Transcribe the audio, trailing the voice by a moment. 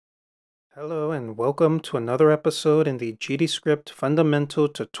Hello and welcome to another episode in the GDScript Fundamental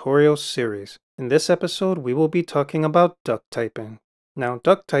Tutorial Series. In this episode, we will be talking about duck typing. Now,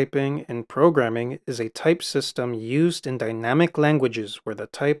 duck typing in programming is a type system used in dynamic languages where the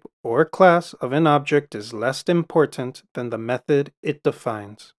type or class of an object is less important than the method it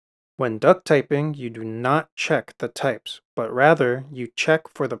defines. When duck typing, you do not check the types, but rather you check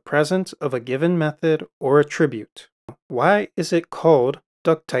for the presence of a given method or attribute. Why is it called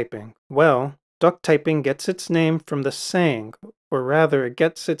duck typing? Well, duck typing gets its name from the saying, or rather it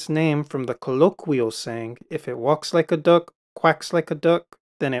gets its name from the colloquial saying, if it walks like a duck, quacks like a duck,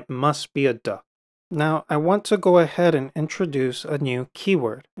 then it must be a duck. Now, I want to go ahead and introduce a new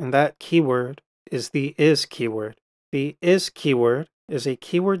keyword, and that keyword is the is keyword. The is keyword is a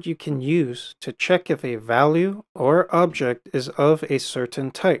keyword you can use to check if a value or object is of a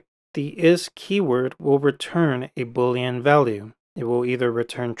certain type. The is keyword will return a Boolean value. It will either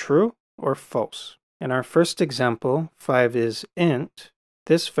return true or false. In our first example, 5 is int.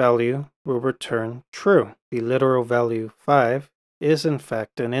 This value will return true. The literal value 5 is in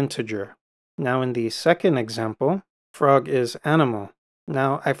fact an integer. Now in the second example, frog is animal.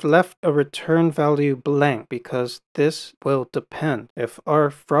 Now I've left a return value blank because this will depend if our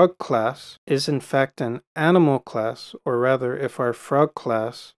frog class is in fact an animal class, or rather if our frog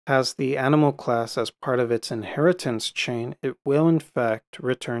class has the animal class as part of its inheritance chain, it will in fact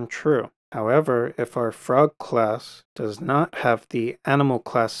return true. However, if our frog class does not have the animal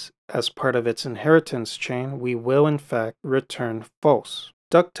class as part of its inheritance chain, we will in fact return false.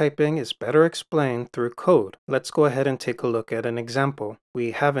 Duck typing is better explained through code. Let's go ahead and take a look at an example.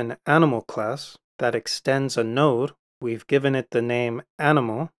 We have an animal class that extends a node. We've given it the name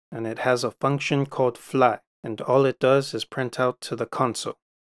animal, and it has a function called fly, and all it does is print out to the console.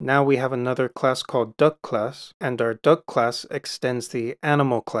 Now we have another class called duck class, and our duck class extends the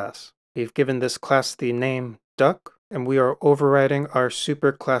animal class. We've given this class the name duck, and we are overriding our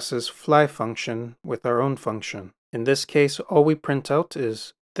superclass's fly function with our own function. In this case, all we print out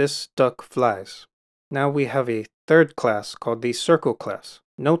is this duck flies. Now we have a third class called the circle class.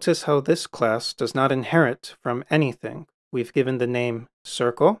 Notice how this class does not inherit from anything. We've given the name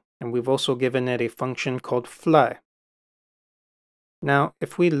circle, and we've also given it a function called fly. Now,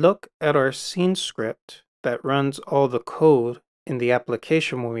 if we look at our scene script that runs all the code in the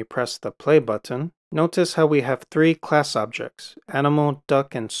application when we press the play button, notice how we have three class objects, animal,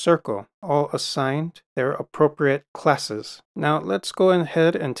 duck, and circle, all assigned their appropriate classes. Now let's go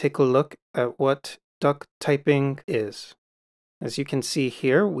ahead and take a look at what duck typing is. As you can see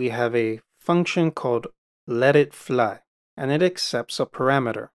here, we have a function called letItFly, and it accepts a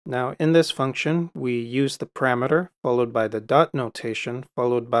parameter. Now in this function, we use the parameter followed by the dot notation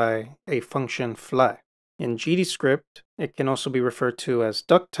followed by a function fly. In GDScript, it can also be referred to as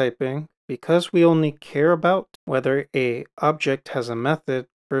duck typing because we only care about whether an object has a method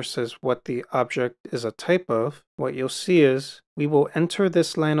versus what the object is a type of. What you'll see is we will enter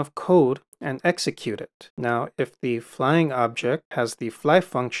this line of code and execute it. Now, if the flying object has the fly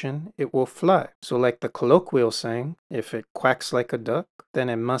function, it will fly. So like the colloquial saying, if it quacks like a duck, then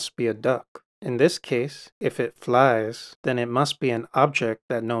it must be a duck. In this case, if it flies, then it must be an object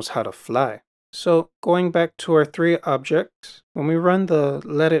that knows how to fly. So going back to our three objects, when we run the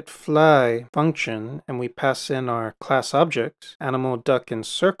letItFly function and we pass in our class objects, animal, duck, and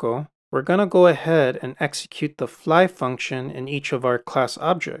circle, we're going to go ahead and execute the fly function in each of our class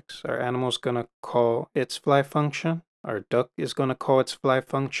objects. Our animal is going to call its fly function, our duck is going to call its fly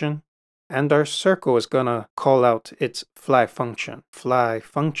function, and our circle is going to call out its fly function.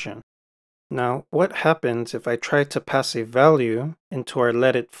 Now, what happens if I try to pass a value into our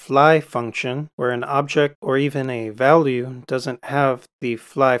letItFly function where an object or even a value doesn't have the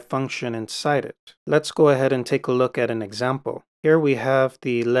fly function inside it? Let's go ahead and take a look at an example. Here we have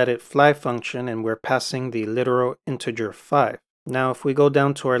the letItFly function and we're passing the literal integer 5. Now, if we go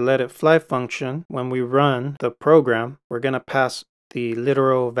down to our letItFly function, when we run the program, we're going to pass the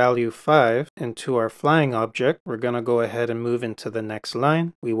literal value 5 into our flying object. We're going to go ahead and move into the next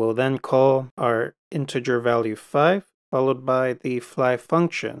line. We will then call our integer value 5 followed by the fly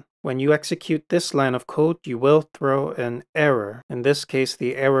function. When you execute this line of code, you will throw an error. In this case,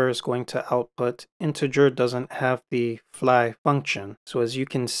 the error is going to output integer doesn't have the fly function. So as you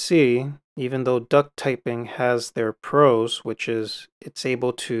can see, even though duck typing has their pros, which is it's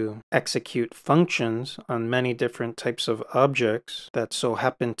able to execute functions on many different types of objects that so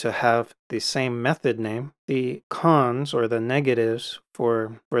happen to have the same method name, the cons or the negatives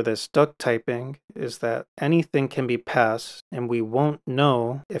for this duck typing is that anything can be passed and we won't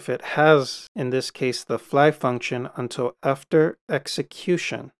know if it has, in this case, the fly function until after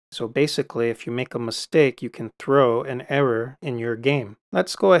execution. So basically, if you make a mistake, you can throw an error in your game.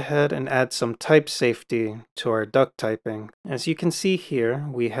 Let's go ahead and add some type safety to our duck typing. As you can see here,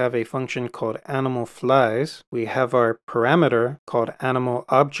 we have a function called animal flies. We have our parameter called animal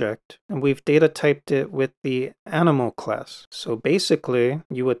object, and we've data typed it with the animal class. So basically,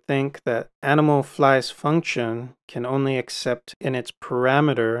 you would think that animal flies function can only accept in its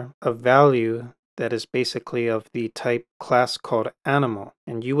parameter a value that is basically of the type class called animal,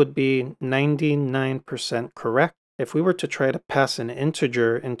 and you would be 99% correct. If we were to try to pass an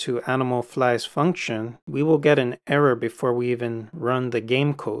integer into animal flies function, we will get an error before we even run the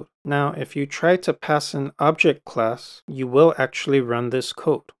game code. Now, if you try to pass an object class, you will actually run this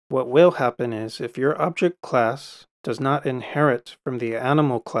code. What will happen is if your object class does not inherit from the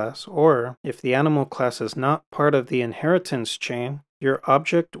animal class, or if the animal class is not part of the inheritance chain, your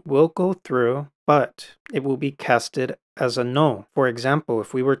object will go through, but it will be casted as a no. For example,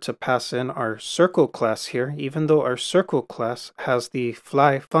 if we were to pass in our circle class here, even though our circle class has the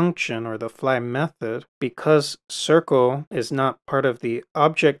fly function or the fly method, because circle is not part of the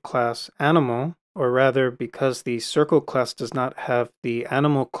object class animal, or rather because the circle class does not have the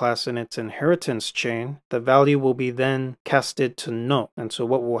animal class in its inheritance chain, the value will be then casted to no. And so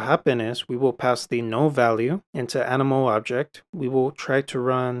what will happen is we will pass the no value into animal object. We will try to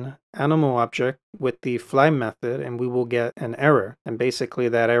run animal object with the fly method, and we will get an error. And basically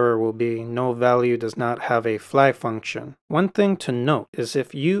that error will be no value does not have a fly function. One thing to note is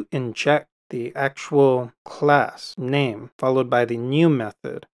if you inject the actual class name followed by the new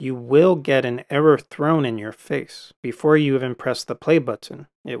method, you will get an error thrown in your face before you even press the play button.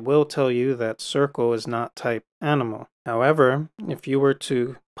 It will tell you that circle is not type animal. However, if you were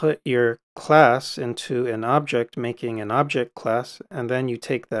to put your class into an object, making an object class, and then you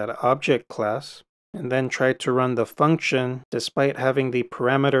take that object class and then try to run the function despite having the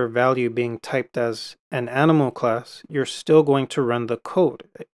parameter value being typed as an animal class, you're still going to run the code.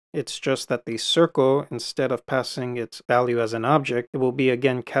 It's just that the circle, instead of passing its value as an object, it will be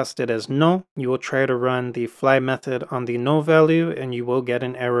again casted as no. You will try to run the fly method on the no value, and you will get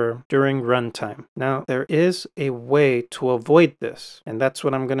an error during runtime. Now, there is a way to avoid this, and that's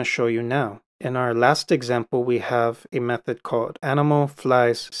what I'm going to show you now. In our last example, we have a method called animal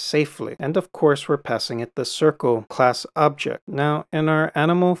flies safely. And of course, we're passing it the circle class object. Now, in our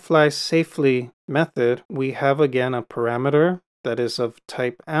animal flies safely method, we have again a parameter that is of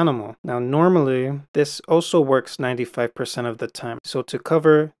type animal. Now normally this also works 95% of the time. So to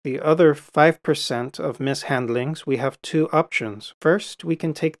cover the other 5% of mishandlings, we have two options. First, we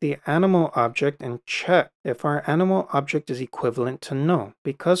can take the animal object and check if our animal object is equivalent to no.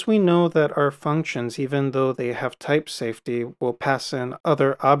 Because we know that our functions, even though they have type safety, will pass in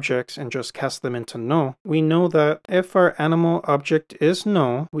other objects and just cast them into no, we know that if our animal object is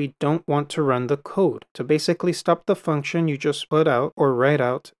no, we don't want to run the code. To basically stop the function, you just put out or write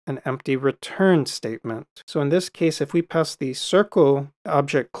out an empty return statement. So in this case, if we pass the circle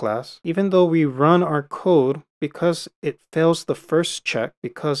object class, even though we run our code, because it fails the first check,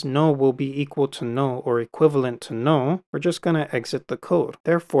 because no will be equal to no or equivalent to no, we're just going to exit the code.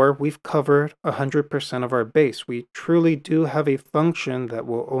 Therefore, we've covered 100% of our base. We truly do have a function that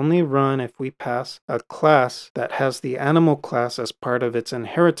will only run if we pass a class that has the animal class as part of its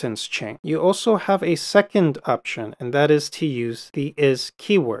inheritance chain. You also have a second option, and that is to use the is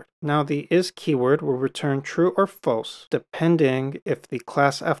keyword. Now the is keyword will return true or false depending if the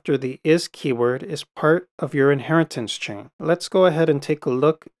class after the is keyword is part of your inheritance chain. Let's go ahead and take a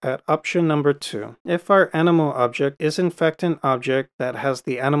look at option number 2. If our animal object is in fact an object that has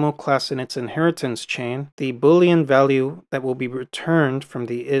the animal class in its inheritance chain, the Boolean value that will be returned from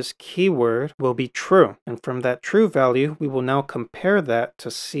the is keyword will be true. And from that true value, we will now compare that to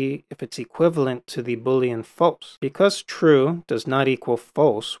see if it's equivalent to the Boolean false. Because true does not equal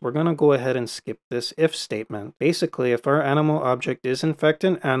false, we're going to go ahead and skip this if statement. Basically, if our animal object is in fact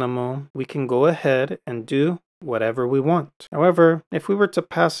an animal, we can go ahead and do whatever we want. However, if we were to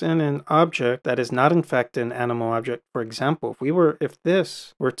pass in an object that is not in fact an animal object, for example, if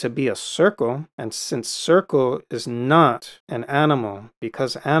this were to be a circle, and since circle is not an animal,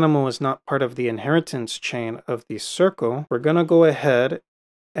 because animal is not part of the inheritance chain of the circle, we're going to go ahead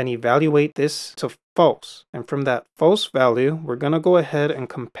and evaluate this to false. And from that false value, we're going to go ahead and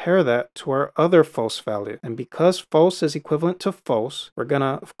compare that to our other false value. And because false is equivalent to false, we're going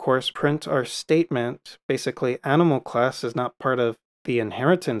to, of course, print our statement. Basically, animal class is not part of the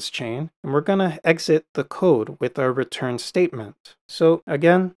inheritance chain, and we're going to exit the code with our return statement. So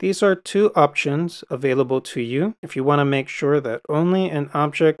again, these are two options available to you if you want to make sure that only an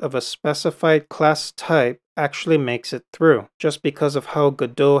object of a specified class type actually makes it through, just because of how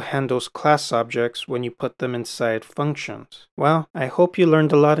Godot handles class objects when you put them inside functions. Well, I hope you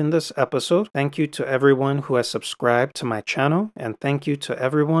learned a lot in this episode. Thank you to everyone who has subscribed to my channel, and thank you to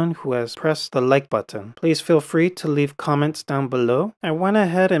everyone who has pressed the like button. Please feel free to leave comments down below. I went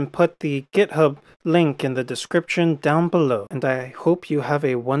ahead and put the GitHub link in the description down below, and I hope you have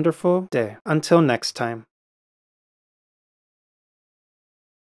a wonderful day. Until next time.